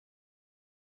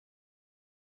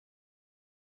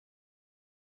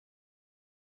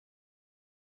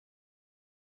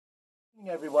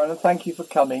Morning, everyone, and thank you for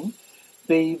coming.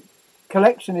 The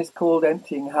collection is called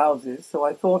Emptying Houses, so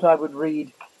I thought I would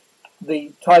read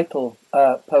the title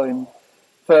poem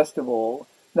first of all.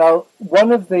 Now,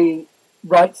 one of the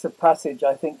rites of passage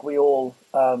I think we all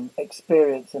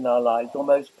experience in our lives, or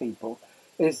most people,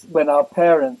 is when our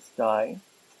parents die,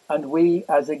 and we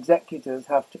as executors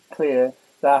have to clear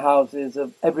their houses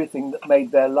of everything that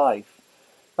made their life.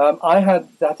 I had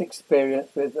that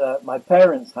experience with my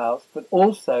parents' house, but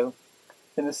also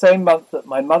in the same month that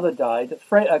my mother died,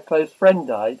 a close friend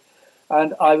died,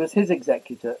 and I was his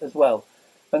executor as well.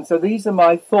 And so these are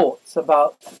my thoughts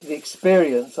about the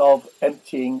experience of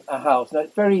emptying a house. Now,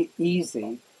 it's very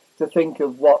easy to think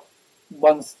of what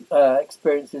one's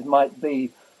experiences might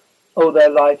be. Oh, their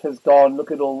life has gone,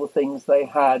 look at all the things they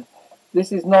had.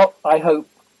 This is not, I hope,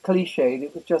 cliched.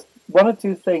 It was just one or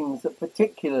two things that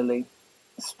particularly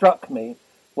struck me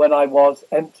when I was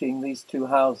emptying these two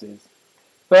houses.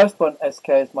 First one, SK,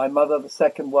 is my mother. The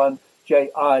second one,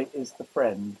 JI, is the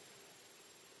friend.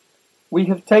 We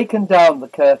have taken down the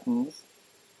curtains,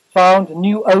 found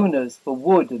new owners for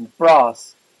wood and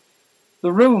brass.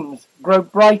 The rooms grow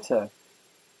brighter.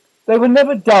 They were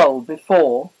never dull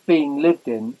before, being lived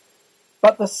in,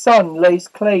 but the sun lays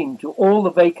claim to all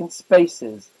the vacant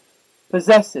spaces,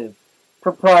 possessive,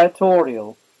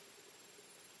 proprietorial.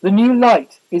 The new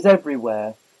light is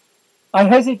everywhere. I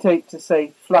hesitate to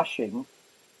say flushing,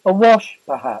 a wash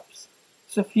perhaps,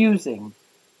 suffusing.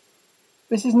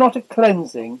 This is not a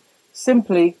cleansing,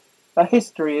 simply a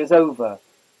history is over,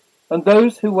 and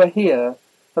those who were here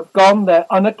have gone their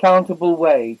unaccountable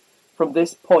way from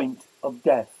this point of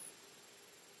death.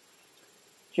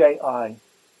 J.I.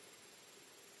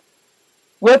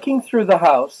 Working through the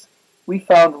house, we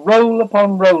found roll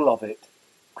upon roll of it,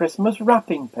 Christmas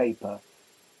wrapping paper,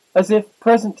 as if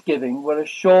present-giving were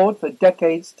assured for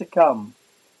decades to come.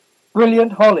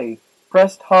 Brilliant holly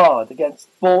pressed hard against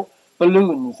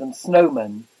balloons and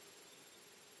snowmen.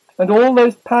 And all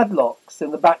those padlocks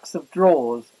in the backs of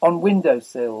drawers, on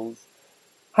window-sills,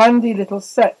 handy little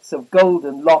sets of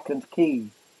golden lock and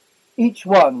key, each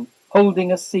one holding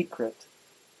a secret,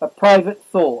 a private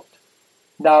thought,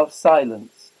 now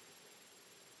silenced.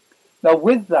 Now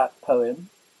with that poem,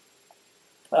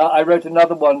 I wrote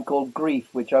another one called Grief,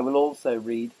 which I will also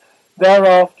read.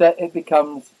 Thereafter, it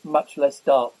becomes much less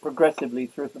dark, progressively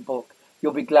through the book.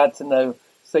 You'll be glad to know,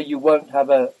 so you won't have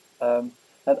an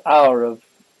hour of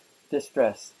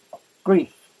distress.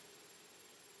 Grief.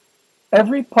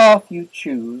 Every path you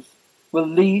choose will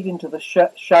lead into the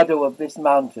shadow of this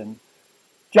mountain,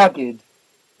 jagged,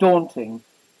 daunting.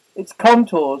 Its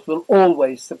contours will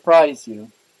always surprise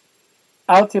you.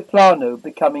 Altiplano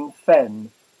becoming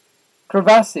fen.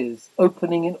 Crevasses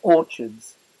opening in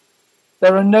orchards.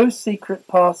 There are no secret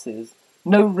passes,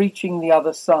 no reaching the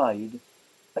other side.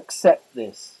 Accept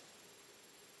this.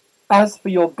 As for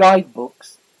your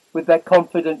guidebooks, with their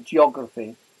confident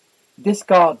geography,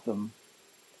 discard them.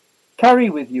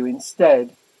 Carry with you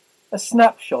instead a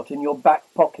snapshot in your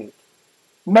back pocket,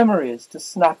 memories to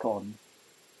snack on,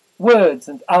 words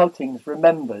and outings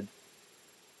remembered.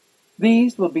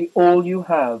 These will be all you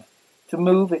have to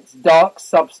move its dark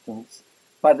substance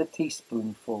by the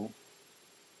teaspoonful.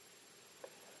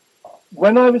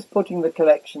 When I was putting the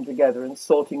collection together and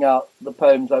sorting out the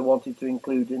poems I wanted to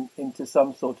include into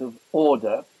some sort of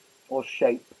order or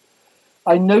shape,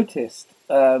 I noticed,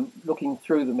 looking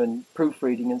through them and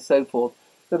proofreading and so forth,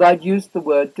 that I'd used the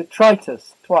word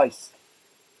detritus twice.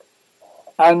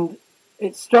 And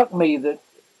it struck me that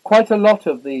quite a lot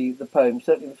of the poems,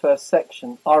 certainly the first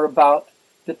section, are about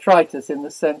detritus in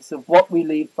the sense of what we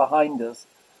leave behind us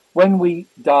when we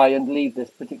die and leave this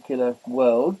particular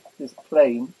world, this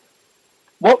plane.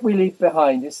 What we leave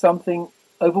behind is something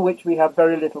over which we have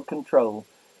very little control.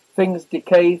 Things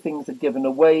decay, things are given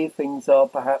away, things are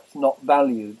perhaps not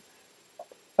valued.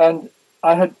 And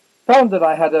I had found that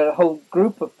I had a whole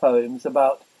group of poems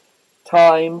about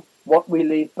time, what we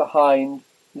leave behind,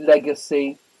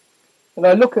 legacy. And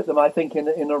I look at them, I think,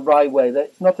 in a wry way. That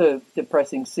it's not a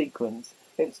depressing sequence.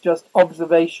 It's just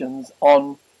observations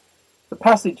on the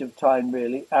passage of time,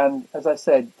 really, and, as I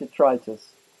said,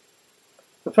 detritus.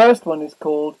 The first one is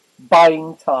called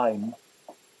Buying Time.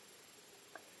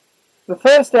 The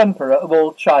first emperor of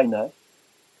all China,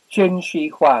 Qin Shi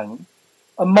Huang,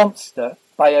 a monster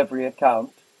by every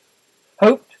account,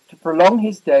 hoped to prolong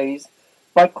his days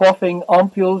by quaffing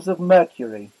ampules of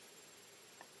mercury.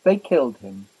 They killed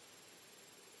him.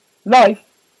 Life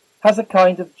has a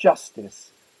kind of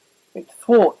justice. It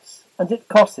thwarts and it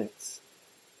cossets.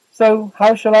 So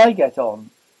how shall I get on?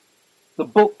 The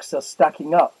books are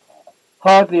stacking up.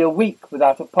 Hardly a week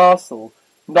without a parcel.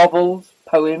 Novels,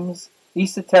 poems,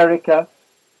 esoterica,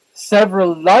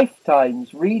 several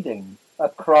lifetimes reading, a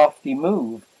crafty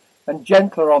move, and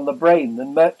gentler on the brain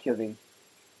than Mercury.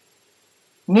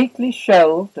 Neatly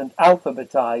shelved and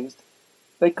alphabetized,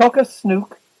 they cock a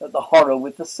snook at the horror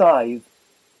with the scythe.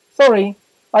 Sorry,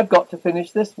 I've got to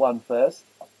finish this one first,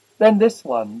 then this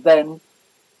one, then...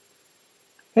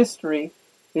 History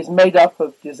is made up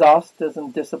of disasters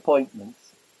and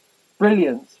disappointments,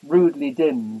 brilliance rudely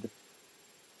dimmed.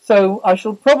 So I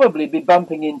shall probably be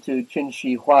bumping into Qin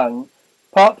Shi Huang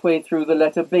partway through the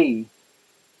letter B,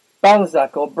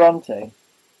 Balzac or Bronte.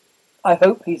 I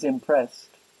hope he's impressed.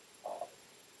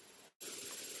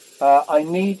 I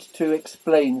need to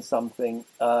explain something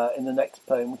in the next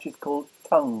poem, which is called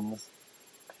Tongues.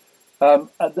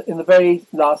 In the very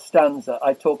last stanza,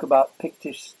 I talk about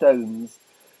Pictish stones.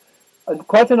 And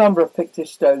quite a number of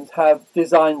Pictish stones have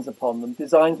designs upon them,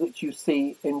 designs which you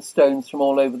see in stones from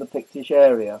all over the Pictish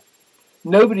area.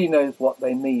 Nobody knows what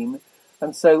they mean,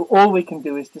 and so all we can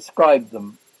do is describe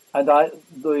them. And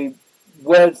the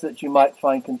words that you might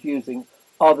find confusing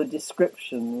are the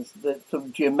descriptions, the sort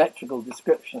of geometrical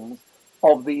descriptions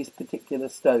of these particular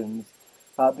stones,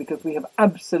 because we have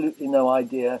absolutely no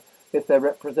idea if they're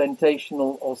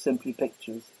representational or simply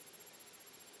pictures.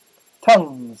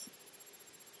 Tongues.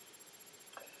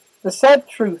 The sad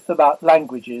truth about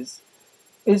languages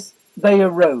is they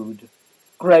erode,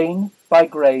 grain by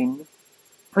grain,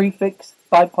 prefix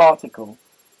by particle,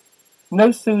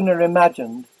 no sooner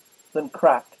imagined than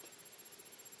cracked.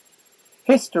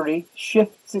 History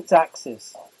shifts its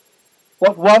axis.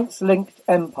 What once linked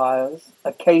empires,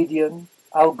 Akkadian,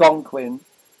 Algonquin,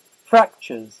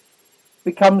 fractures,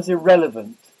 becomes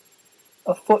irrelevant,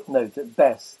 a footnote at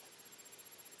best.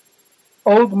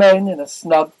 Old men in a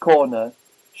snug corner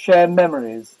share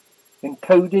memories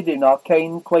encoded in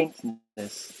arcane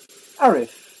quaintness.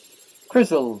 Arif,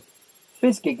 Crizzle,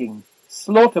 Fizgigging,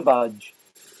 Slaughterbuge,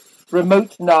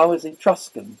 remote now as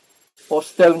Etruscan, or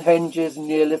Stonehenge's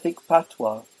Neolithic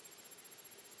patois.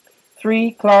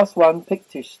 3 Class 1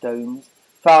 Pictish stones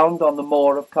found on the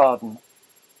moor of Carden.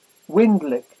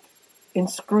 Wind-licked,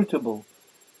 inscrutable.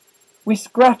 We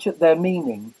scratch at their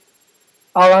meaning,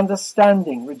 our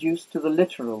understanding reduced to the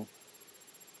literal.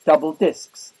 Double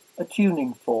discs, a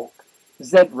tuning fork,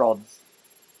 Z-rods.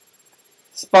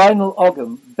 Spinal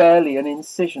ogham barely an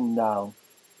incision now.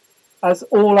 As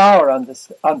all our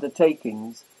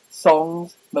undertakings,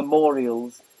 songs,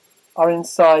 memorials, are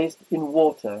incised in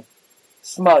water,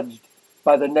 smudged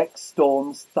by the next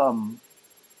storm's thumb.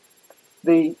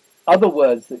 The other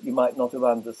words that you might not have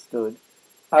understood,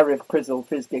 Arif, Crizzle,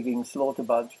 Fizgigging,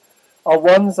 Slaughterbuge, are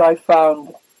ones I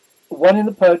found, one in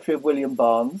the poetry of William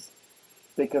Barnes,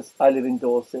 because I live in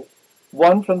Dorset,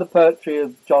 one from the poetry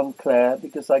of John Clare,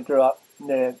 because I grew up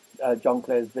near John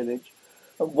Clare's village,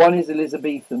 and one is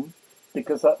Elizabethan,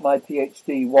 because my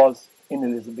PhD was in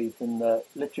Elizabethan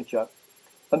literature.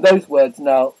 And those words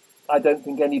now, I don't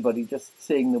think anybody just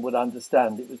seeing them would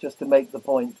understand. It was just to make the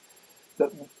point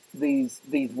that these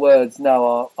words now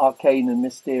are arcane and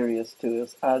mysterious to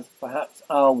us, as perhaps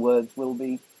our words will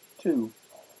be too.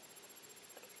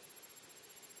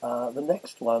 The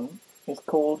next one is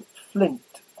called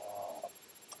Flint.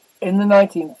 In the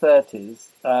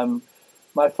 1930s,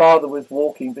 my father was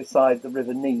walking beside the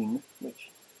River Nene, which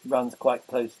runs quite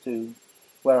close to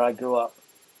where I grew up,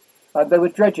 and they were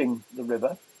dredging the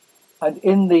river, and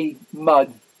in the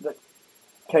mud that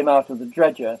came out of the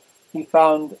dredger, he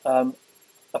found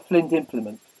a flint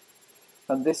implement,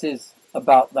 and this is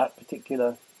about that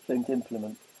particular flint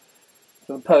implement.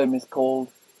 So the poem is called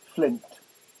Flint.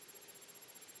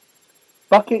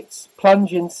 Buckets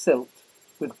plunge in silt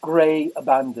with grey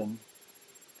abandon.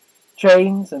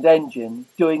 Chains and engine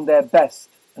doing their best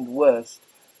and worst,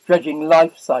 dredging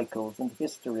life cycles and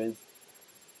histories.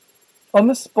 On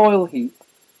the spoil heap,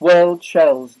 world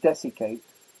shells desiccate,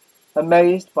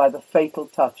 amazed by the fatal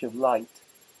touch of light.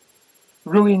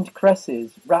 Ruined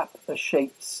cresses wrap a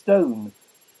shaped stone.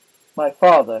 My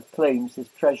father claims his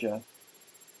treasure.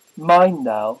 Mine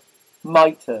now,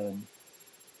 my turn.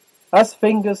 As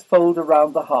fingers fold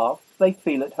around the hearth, they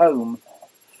feel at home.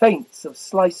 Feints of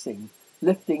slicing,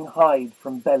 lifting hide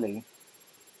from belly.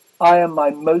 I am my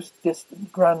most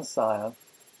distant grandsire.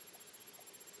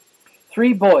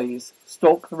 3 boys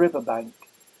stalk the riverbank,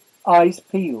 eyes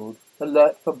peeled,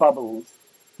 alert for bubbles,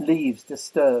 leaves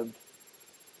disturbed.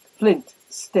 Flint,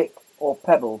 stick, or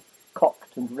pebble,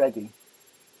 cocked and ready.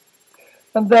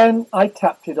 And then I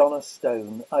tapped it on a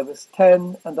stone. I was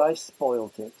 10 and I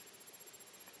spoilt it.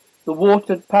 The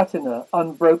watered patina,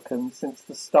 unbroken since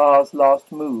the stars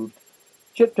last moved,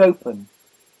 chipped open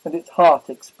and its heart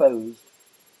exposed.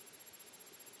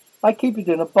 I keep it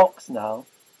in a box now,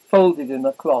 folded in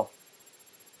a cloth.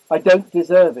 I don't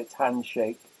deserve its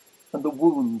handshake, and the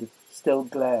wound still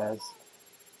glares.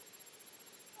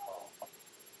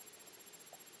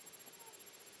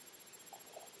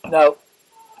 Now,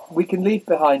 we can leave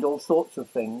behind all sorts of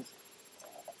things.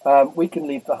 We can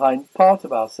leave behind part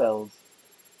of ourselves,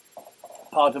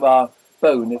 part of our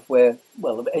bone, if we're,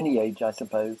 well, of any age, I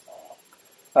suppose.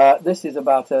 This is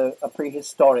about a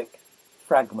prehistoric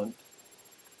fragment.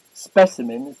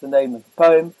 Specimen is the name of the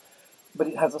poem, but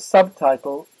it has a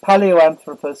subtitle,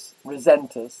 Paleoanthropus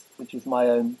resentus, which is my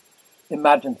own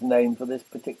imagined name for this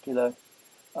particular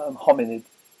hominid,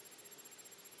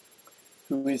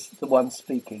 who is the one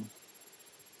speaking.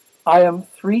 I am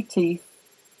 3 teeth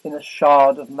in a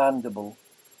shard of mandible,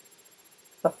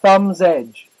 a thumb's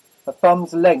edge, a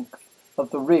thumb's length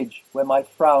of the ridge where my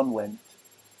frown went.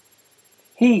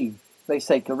 He, they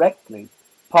say correctly,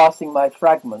 passing my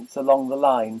fragments along the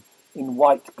line in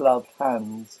white-gloved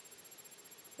hands.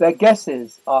 Their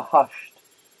guesses are hushed,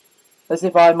 as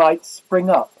if I might spring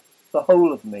up, the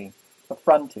whole of me,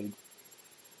 affronted.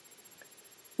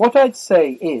 What I'd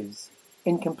say is,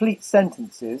 in complete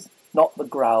sentences, not the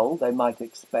growl they might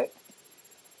expect,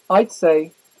 I'd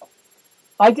say,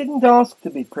 I didn't ask to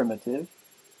be primitive.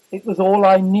 It was all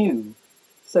I knew,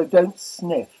 so don't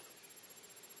sniff.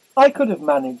 I could have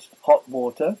managed hot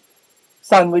water,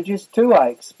 sandwiches too, I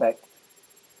expect,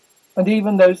 and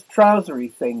even those trousery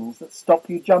things that stop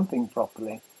you jumping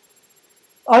properly.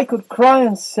 I could cry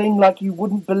and sing like you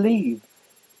wouldn't believe,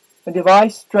 and if I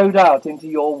strode out into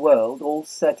your world all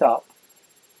set up,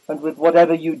 and with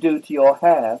whatever you do to your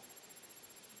hair,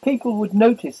 people would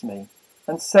notice me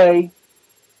and say,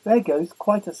 there goes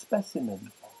quite a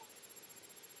specimen.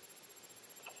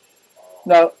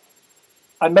 Now,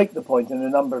 I make the point in a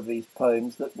number of these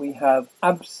poems that we have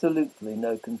absolutely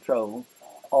no control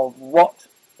of what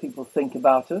people think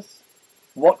about us,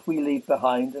 what we leave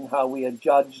behind, and how we are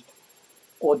judged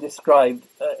or described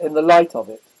in the light of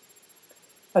it.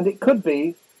 And it could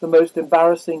be the most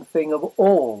embarrassing thing of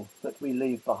all that we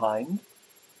leave behind.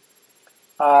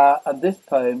 And this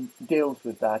poem deals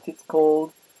with that. It's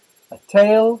called A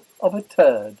Tale of a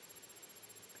Turd,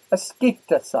 a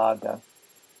Skitta saga.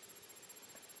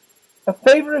 A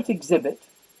favourite exhibit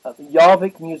at the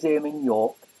Jarvik Museum in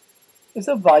York is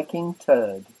a Viking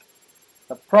turd,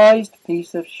 a prized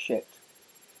piece of shit,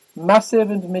 massive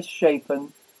and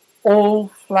misshapen, all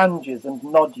flanges and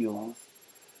nodules.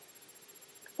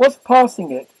 Was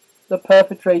passing it the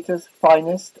perpetrator's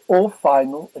finest or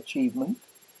final achievement?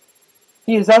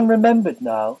 He is unremembered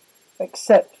now,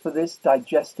 except for this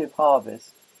digestive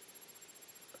harvest.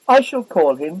 I shall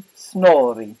call him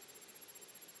Snorri.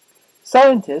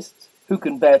 Scientists, who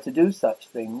can bear to do such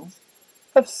things,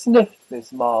 have sniffed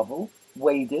this marvel,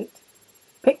 weighed it,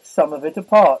 picked some of it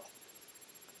apart,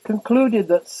 concluded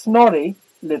that Snorri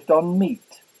lived on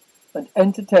meat and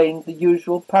entertained the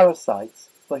usual parasites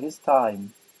for his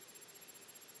time.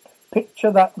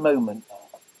 Picture that moment.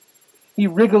 He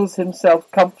wriggles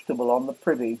himself comfortable on the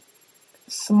privy,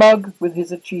 smug with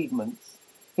his achievements,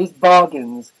 his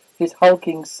bargains, his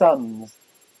hulking sons.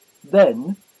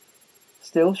 Then,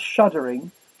 still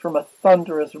shuddering from a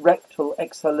thunderous rectal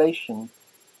exhalation,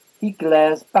 he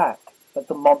glares back at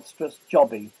the monstrous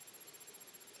jobby,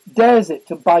 dares it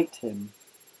to bite him,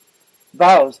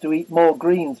 vows to eat more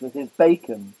greens with his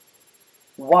bacon,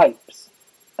 wipes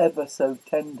ever so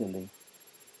tenderly.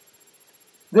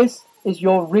 This is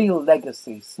your real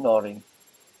legacy, Snorri.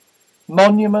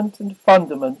 Monument and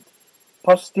fundament,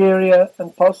 posterior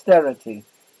and posterity.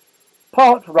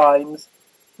 Part rhymes,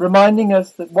 reminding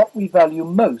us that what we value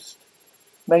most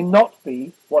may not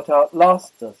be what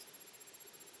outlasts us.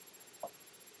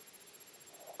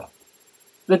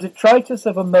 The detritus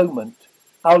of a moment,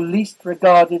 our least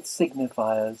regarded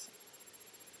signifiers.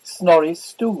 Snorri's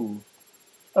stool,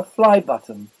 a fly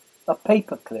button, a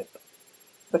paper clip,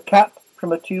 the cap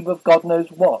from a tube of God knows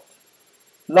what,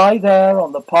 lie there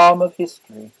on the palm of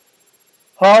history,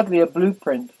 hardly a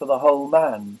blueprint for the whole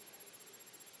man.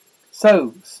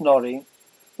 So, Snorri,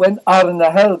 when Arne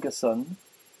Helgason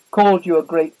called you a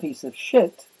great piece of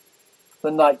shit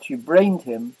the night you brained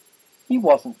him, he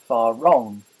wasn't far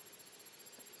wrong.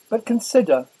 But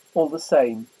consider, all the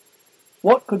same,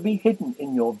 what could be hidden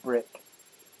in your brick?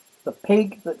 The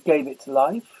pig that gave it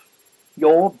life,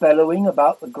 your bellowing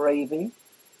about the gravy,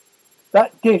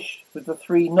 that dish with the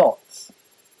 3 knots.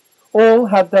 All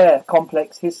have their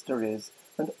complex histories,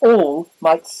 and all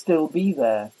might still be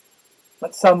there,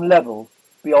 at some level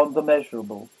beyond the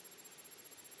measurable.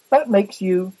 That makes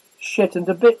you shit and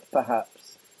a bit,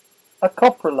 perhaps, a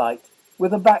coprolite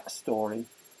with a backstory.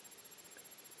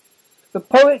 The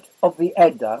poet of the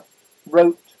Edda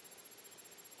wrote,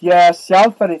 Dia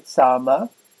selferit sama,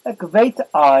 ek weet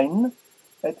ein,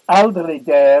 het oudere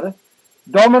der,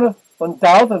 dommer und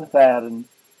douden veren.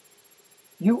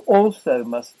 You also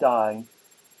must die.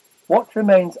 What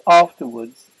remains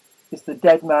afterwards is the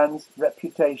dead man's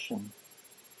reputation.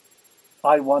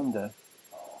 I wonder.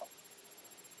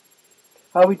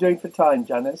 How are we doing for time,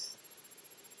 Janice?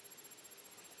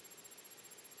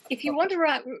 If you want to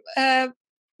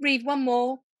read one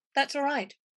more, that's all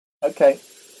right. Okay.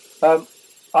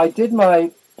 I did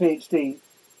my PhD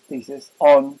thesis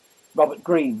on Robert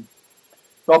Greene.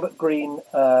 Robert Greene,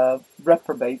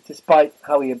 reprobate, despite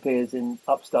how he appears in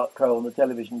Upstart Crow on the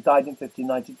television, died in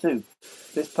 1592.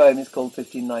 This poem is called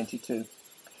 1592.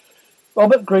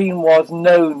 Robert Greene was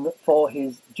known for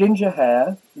his ginger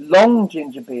hair, long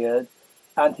ginger beard,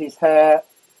 and his hair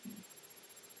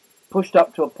pushed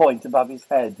up to a point above his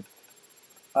head.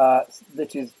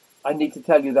 That is, I need to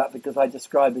tell you that because I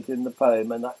describe it in the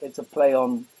poem, and it's a play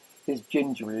on his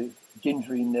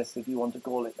gingeriness, if you want to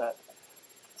call it that.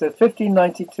 So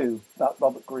 1592, about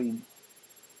Robert Greene.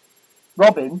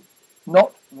 Robin,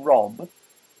 not Rob,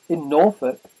 in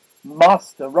Norfolk,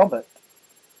 Master Robert.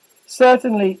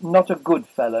 Certainly not a good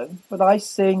fellow, but I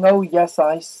sing, oh yes,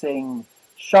 I sing,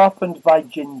 sharpened by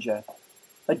ginger.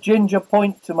 A ginger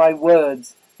point to my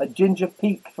words, a ginger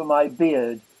peak for my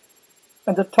beard,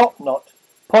 and a topknot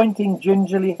pointing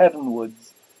gingerly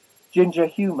heavenwards. Ginger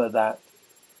humour that.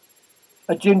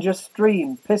 A ginger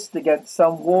stream pissed against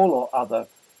some wall or other,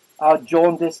 our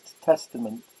jaundiced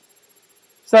testament.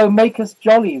 So make us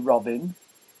jolly, Robin.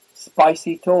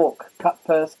 Spicy talk,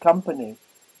 cut-purse company,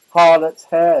 harlot's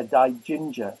hair dyed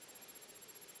ginger.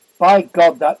 By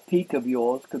God, that peak of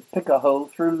yours could pick a hole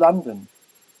through London.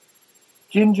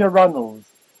 Ginger runnels,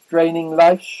 draining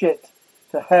life's shit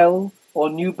to hell or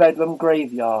New Bedlam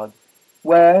graveyard,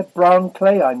 where brown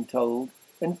clay, I'm told,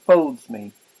 enfolds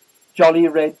me, jolly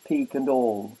red peak and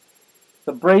all.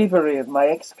 The bravery of my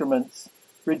excrements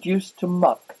reduced to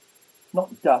muck,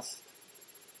 not dust.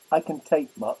 I can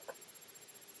take muck.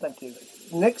 Thank you.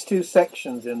 Next two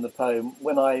sections in the poem,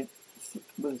 when I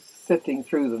was sifting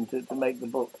through them to make the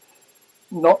book,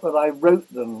 not that I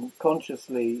wrote them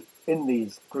consciously in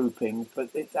these groupings, but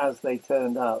it's as they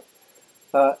turned out.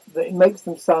 It makes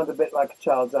them sound a bit like a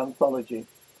child's anthology,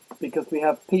 because we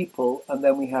have people and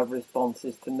then we have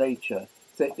responses to nature.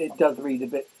 So it does read a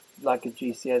bit like a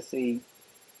GCSE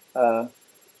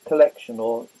collection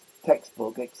or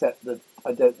textbook, except that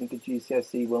I don't think a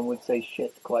GCSE one would say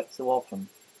shit quite so often.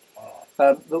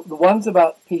 The ones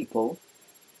about people,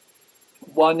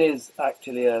 one is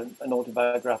actually an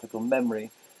autobiographical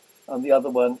memory, and the other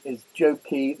one is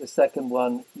jokey. The second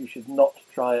one, you should not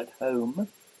try at home.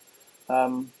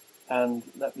 And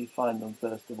let me find them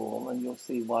first of all, and you'll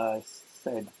see why I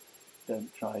said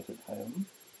don't try it at home.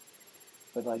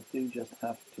 But I do just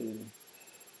have to...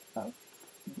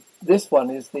 this one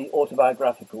is the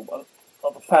autobiographical one,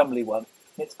 or the family one.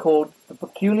 It's called The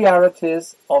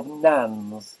Peculiarities of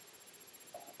Nans.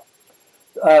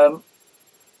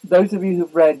 Those of you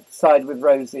who've read Side with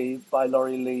Rosie by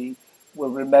Laurie Lee will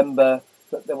remember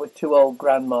that there were two old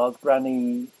grandmas,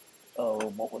 Granny... oh,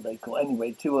 what were they called?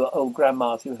 Anyway, two old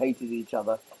grandmas who hated each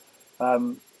other.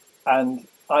 And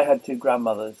I had two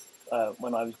grandmothers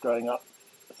when I was growing up,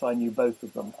 so I knew both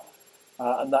of them.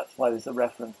 And that's why there's a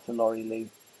reference to Laurie Lee.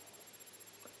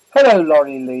 Hello,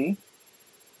 Laurie Lee.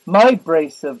 My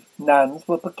brace of Nans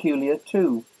were peculiar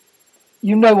too.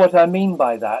 You know what I mean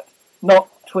by that. Not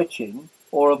twitching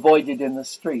or avoided in the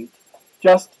street,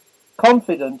 just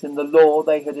confident in the law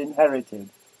they had inherited,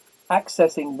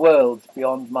 accessing worlds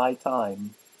beyond my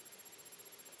time.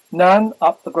 Nan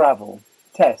up the gravel,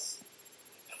 Tess,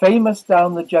 famous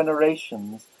down the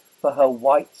generations for her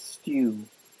white stew,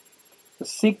 the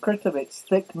secret of its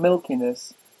thick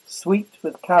milkiness, sweet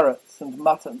with carrots and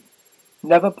mutton,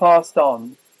 never passed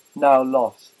on, now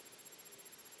lost.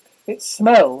 Its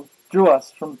smell drew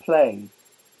us from play,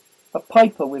 a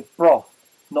piper with broth,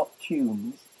 not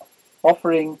tunes,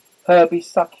 offering herby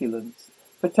succulence,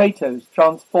 potatoes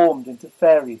transformed into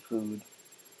fairy food.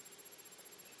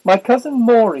 My cousin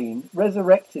Maureen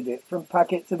resurrected it from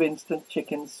packets of instant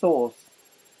chicken sauce,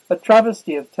 a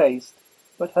travesty of taste,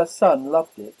 but her son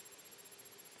loved it.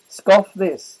 Scoff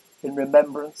this in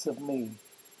remembrance of me.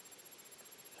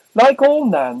 Like all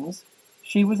Nans,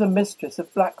 she was a mistress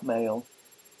of blackmail,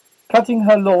 cutting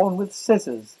her lawn with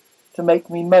scissors to make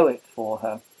me mow it for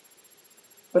her,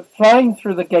 but flying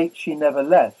through the gate she never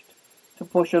left to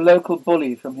push a local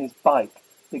bully from his bike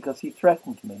because he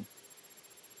threatened me.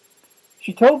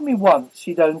 She told me once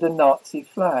she'd owned a Nazi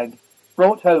flag,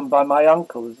 brought home by my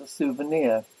uncle as a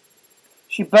souvenir.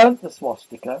 She burnt the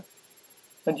swastika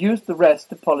and used the rest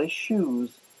to polish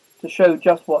shoes, to show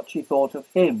just what she thought of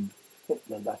him,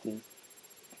 Hitler that is.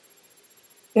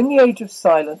 In the age of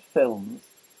silent films,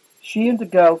 she and a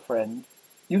girlfriend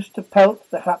used to pelt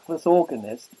the hapless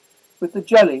organist with the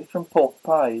jelly from pork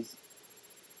pies.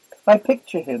 I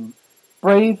picture him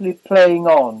bravely playing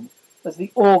on as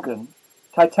the organ,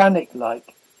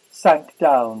 Titanic-like, sank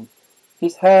down,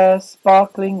 his hair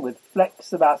sparkling with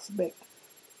flecks of aspic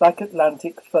like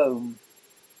Atlantic foam.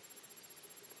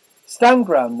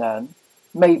 Stand-ground Nan,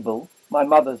 Mabel, my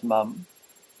mother's mum,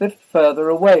 lived further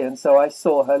away, and so I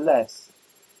saw her less.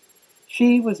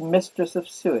 She was mistress of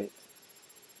suet,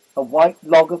 a white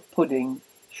log of pudding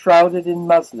shrouded in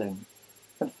muslin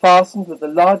and fastened with the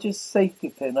largest safety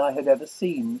pin I had ever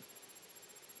seen.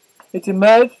 It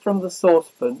emerged from the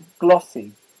saucepan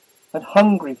glossy and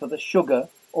hungry for the sugar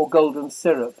or golden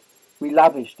syrup we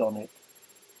lavished on it.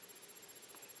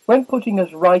 When putting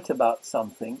us right about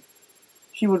something,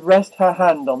 she would rest her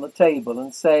hand on the table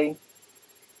and say,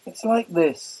 "It's like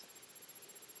this.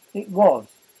 It was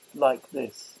like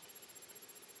this."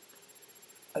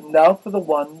 And now for the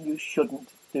one you shouldn't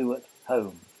do at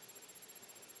home.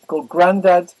 It's called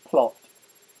Grandad's Plot.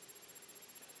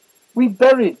 We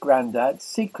buried Grandad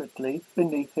secretly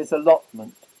beneath his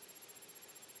allotment.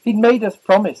 He'd made us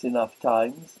promise enough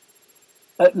times,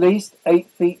 at least 8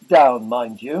 feet down,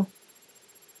 mind you,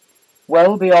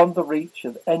 well beyond the reach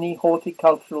of any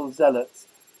horticultural zealot's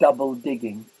double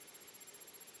digging.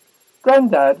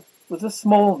 Grandad was a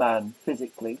small man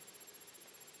physically,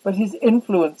 but his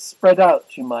influence spread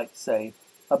out, you might say,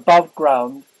 above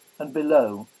ground and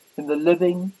below, in the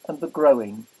living and the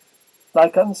growing,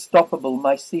 like unstoppable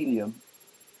mycelium.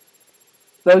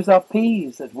 Those are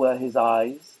peas that were his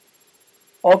eyes.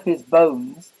 Of his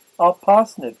bones are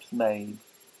parsnips made.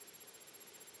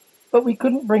 But we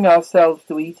couldn't bring ourselves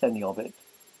to eat any of it.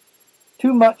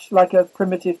 Too much like a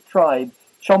primitive tribe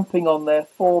chomping on their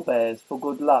forebears for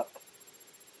good luck.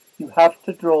 You have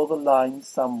to draw the line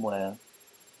somewhere.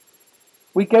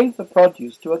 We gave the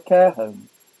produce to a care home.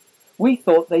 We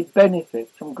thought they'd benefit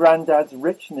from Grandad's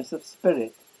richness of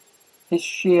spirit, his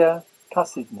sheer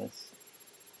cussedness.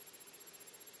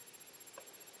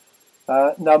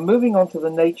 Now, moving on to the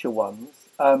nature ones,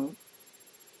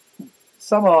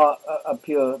 some are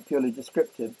purely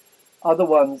descriptive. Other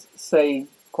ones say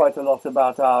quite a lot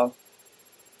about our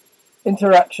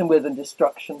interaction with and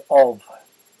destruction of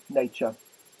nature.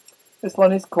 This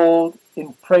one is called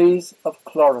In Praise of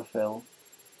Chlorophyll.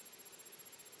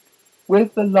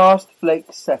 With the last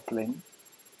flakes settling,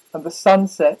 and the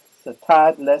sunsets a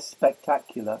tad less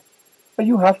spectacular, but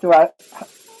you have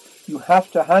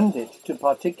to hand it to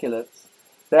particulates.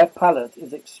 Their palate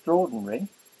is extraordinary.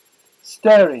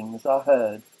 Stirrings are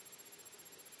heard.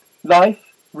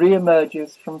 Life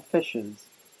re-emerges from fissures,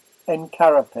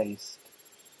 encarapaced.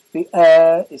 The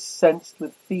air is sensed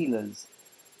with feelers,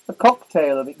 a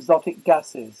cocktail of exotic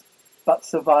gases, but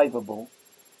survivable.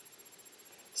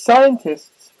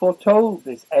 Scientists foretold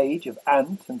this age of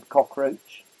ant and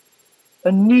cockroach,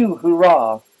 a new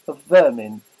hurrah of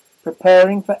vermin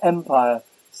preparing for empire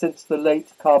since the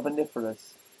late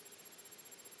Carboniferous.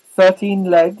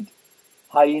 13-legged,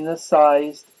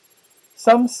 hyena-sized,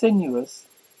 some sinuous,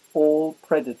 all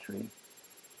predatory.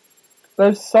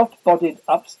 Those soft-bodied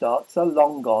upstarts are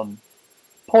long gone,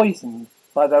 poisoned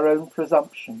by their own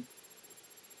presumption.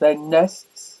 Their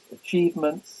nests,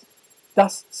 achievements,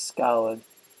 dust-scoured,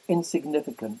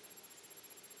 insignificant.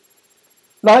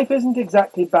 Life isn't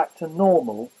exactly back to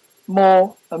normal,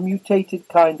 more a mutated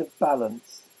kind of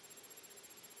balance.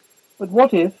 But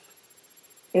what if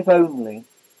only,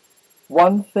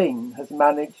 one thing has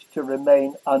managed to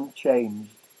remain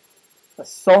unchanged? A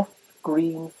soft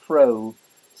green throw,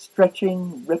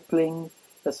 stretching, rippling,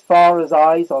 as far as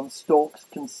eyes on stalks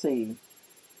can see.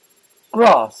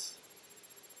 Grass.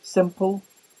 Simple,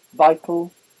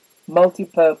 vital,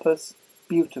 multi-purpose,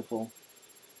 beautiful.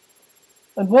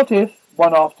 And what if,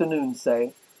 one afternoon,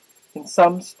 say, in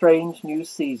some strange new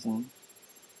season,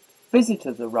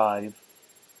 visitors arrive,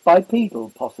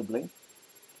 bipedal possibly,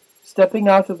 stepping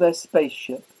out of their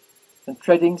spaceship and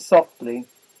treading softly,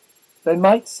 they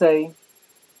might say,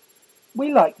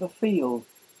 "We like the field.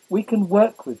 We can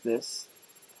work with this.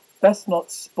 Best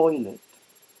not spoil it."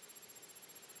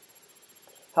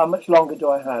 How much longer do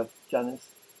I have, Janice?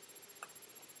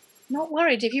 Not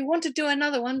worried. If you want to do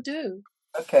another one, do.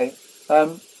 Okay.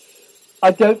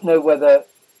 I don't know whether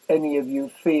any of you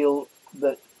feel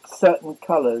that certain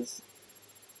colours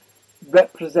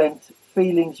represent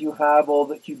feelings you have, or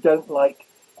that you don't like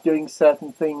doing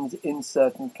certain things in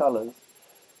certain colours.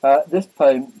 This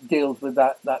poem deals with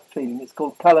that feeling. It's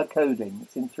called Colour Coding.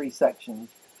 It's in 3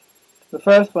 sections. The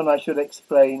first one I should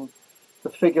explain The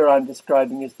figure I'm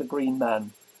describing is the Green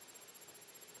Man.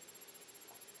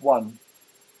 1.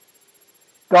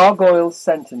 Gargoyle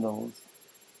sentinels,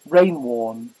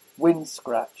 rain-worn,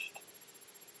 wind-scratched.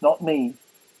 Not me.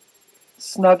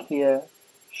 Snug here,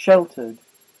 sheltered,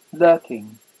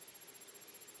 lurking.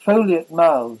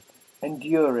 Foliate-mouthed,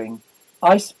 enduring.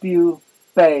 I spew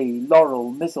bay,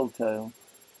 laurel, mistletoe.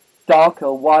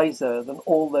 Darker, wiser than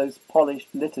all those polished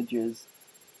liturgies.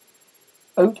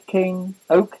 Oak king,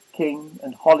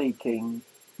 and holly king,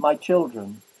 my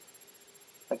children.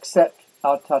 Accept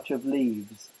our touch of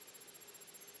leaves.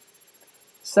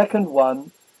 Second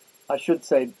one, I should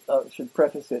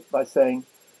preface it by saying,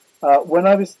 when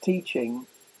I was teaching,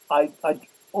 I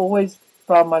always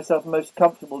found myself most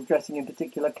comfortable dressing in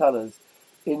particular colours,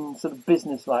 in sort of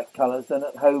business-like colours, and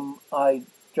at home I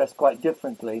dress quite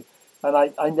differently, and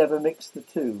I never mix the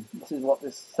two. This is what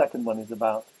this second one is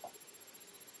about.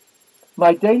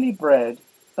 My daily bread,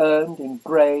 earned in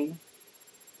grey,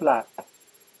 black,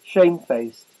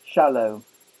 shamefaced, shallow,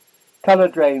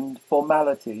 colour-drained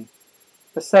formality,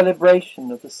 the celebration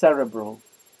of the cerebral,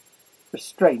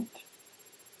 restraint.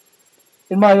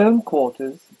 In my own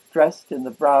quarters, dressed in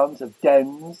the browns of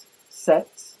dens,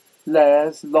 sets,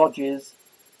 lairs, lodges,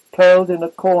 curled in a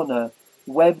corner,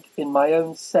 webbed in my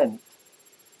own scent,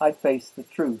 I face the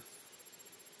truth.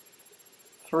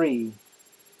 3.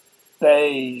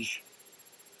 Beige,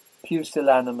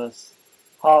 pusillanimous,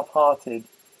 half-hearted,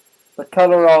 the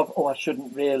colour of, I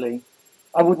shouldn't really,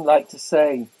 I wouldn't like to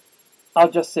say.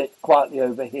 I'll just sit quietly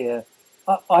over here.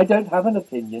 I don't have an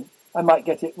opinion. I might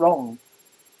get it wrong.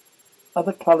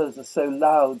 Other colours are so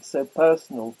loud, so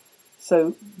personal,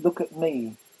 so look at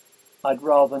me. I'd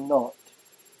rather not.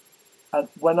 And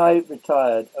when I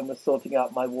retired and was sorting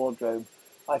out my wardrobe,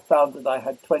 I found that I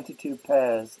had 22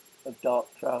 pairs of dark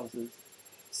trousers.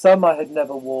 Some I had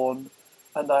never worn,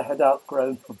 and I had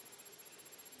outgrown them.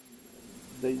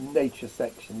 The nature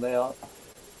section, they are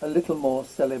a little more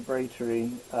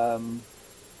celebratory and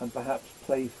perhaps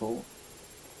playful.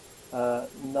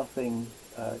 Nothing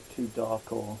too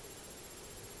dark or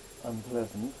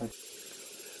unpleasant. The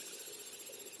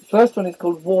first one is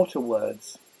called Water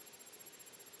Words.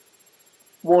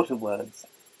 Water words.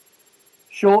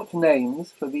 Short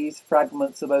names for these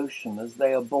fragments of ocean as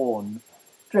they are born.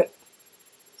 Drip,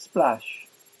 splash.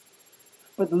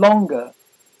 But longer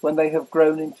when they have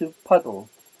grown into puddle,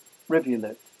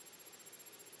 rivulet.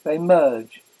 They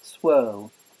merge,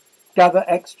 swirl, gather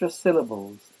extra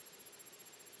syllables.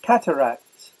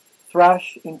 Cataracts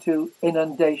thrash into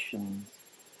inundations,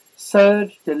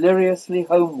 surge deliriously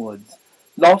homewards,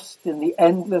 lost in the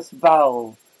endless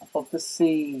valve of the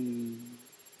sea.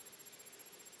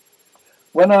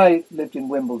 When I lived in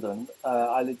Wimbledon,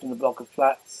 I lived in a block of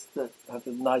flats that had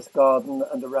a nice garden,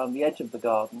 and around the edge of the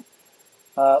garden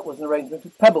was an arrangement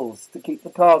of pebbles to keep the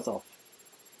cars off.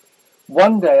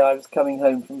 One day I was coming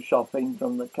home from shopping,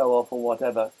 from the co-op or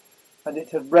whatever, and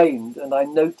it had rained, and I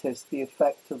noticed the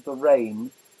effect of the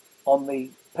rain on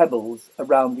the pebbles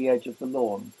around the edge of the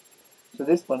lawn. So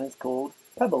this one is called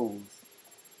Pebbles.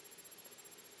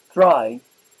 Dry,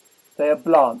 they are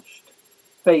blanched,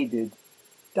 faded,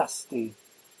 dusty,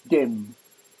 dim.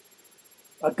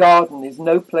 A garden is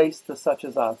no place for such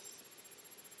as us.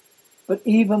 But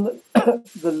even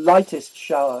the lightest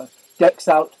shower decks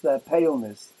out their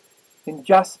paleness in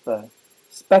jasper,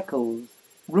 speckles,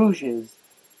 rouges,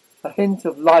 a hint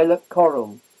of lilac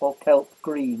coral or kelp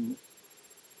green.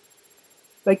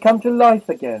 They come to life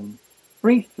again,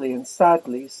 briefly and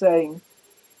sadly, saying,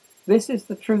 "This is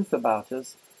the truth about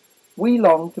us. We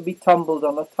long to be tumbled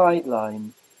on a tide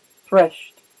line,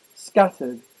 threshed,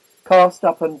 scattered, cast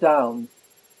up and down,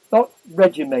 not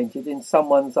regimented in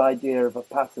someone's idea of a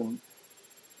pattern.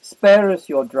 Spare us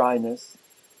your dryness,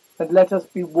 and let us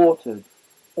be watered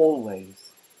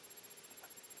always."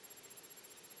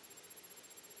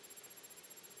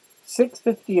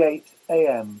 6:58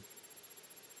 a.m.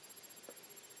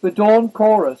 The dawn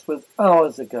chorus was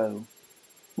hours ago.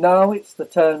 Now it's the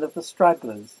turn of the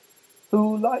stragglers,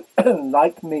 who,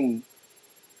 like me,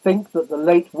 think that the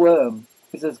late worm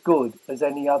is as good as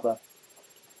any other.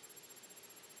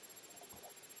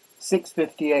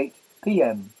 6:58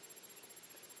 p.m.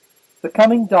 The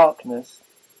coming darkness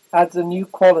adds a new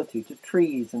quality to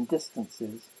trees and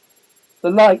distances. The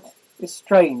light is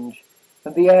strange,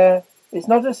 and the air is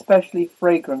not especially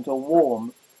fragrant or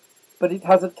warm, but it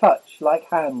has a touch like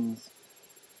hands.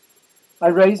 I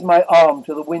raise my arm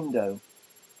to the window.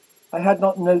 I had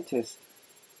not noticed.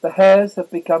 The hairs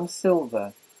have become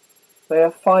silver. They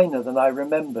are finer than I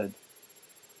remembered.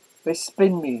 They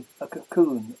spin me a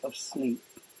cocoon of sleep.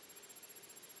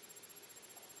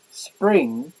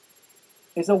 Spring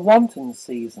is a wanton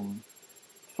season,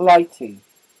 flighty,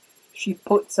 she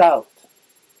puts out.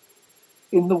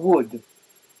 In the wood,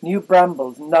 new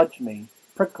brambles nudge me,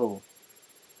 prickle.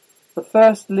 The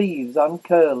first leaves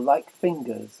uncurl like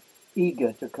fingers,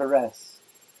 eager to caress.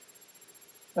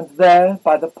 And there,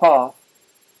 by the path,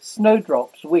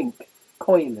 snowdrops wink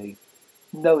coyly,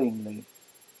 knowingly.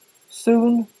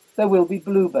 Soon there will be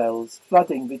bluebells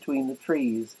flooding between the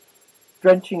trees,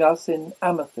 drenching us in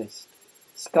amethyst,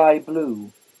 sky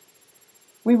blue.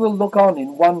 We will look on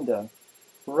in wonder,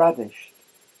 ravished.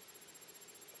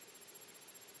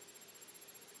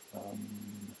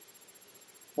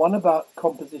 One about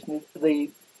composition.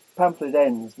 The pamphlet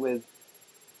ends with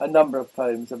a number of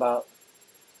poems about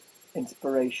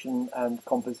inspiration and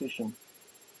composition.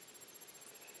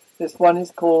 This one is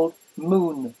called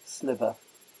Moon Sliver.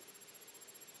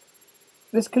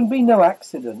 This can be no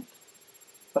accident.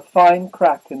 A fine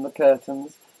crack in the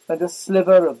curtains and a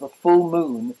sliver of the full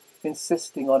moon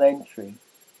insisting on entry.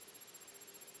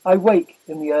 I wake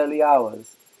in the early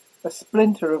hours, a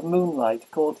splinter of moonlight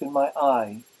caught in my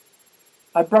eye.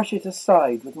 I brush it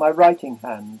aside with my writing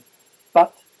hand,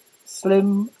 but,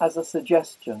 slim as a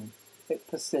suggestion, it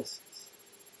persists.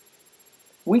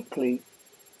 Weakly,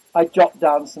 I jot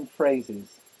down some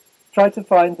phrases, try to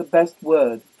find the best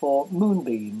word for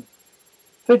moonbeam,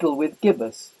 fiddle with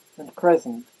gibbous and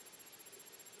crescent.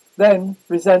 Then,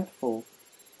 resentful,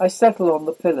 I settle on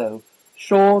the pillow,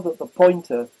 sure that the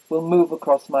pointer will move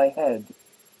across my head.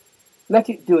 Let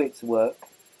it do its work.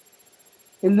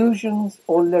 Illusions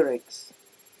or lyrics,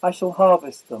 I shall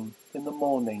harvest them in the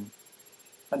morning.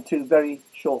 And two very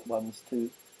short ones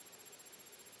to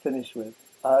finish with.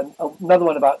 Another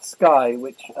one about sky,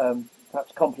 which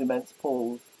perhaps complements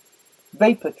Paul's.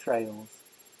 Vapour trails.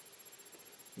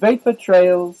 Vapour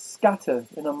trails scatter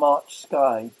in a March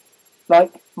sky,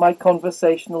 like my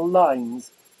conversational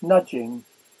lines, nudging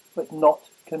but not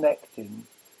connecting.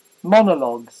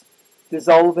 Monologues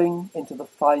dissolving into the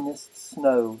finest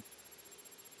snow.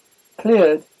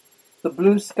 Cleared, the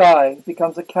blue sky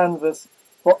becomes a canvas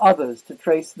for others to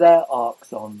trace their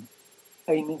arcs on,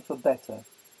 aiming for better.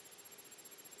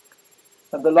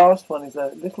 And the last one is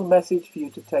a little message for you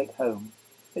to take home.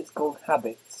 It's called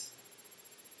Habits.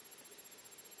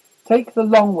 Take the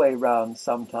long way round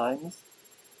sometimes.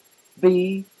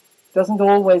 B doesn't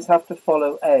always have to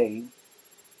follow A.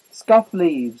 Scuff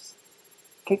leaves,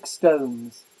 kick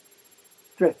stones,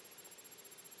 drift.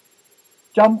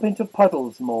 Jump into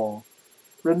puddles more.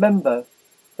 Remember,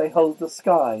 they hold the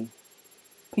sky.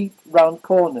 Peep round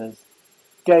corners.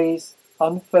 Gaze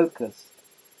unfocused.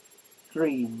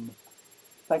 Dream.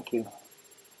 Thank you.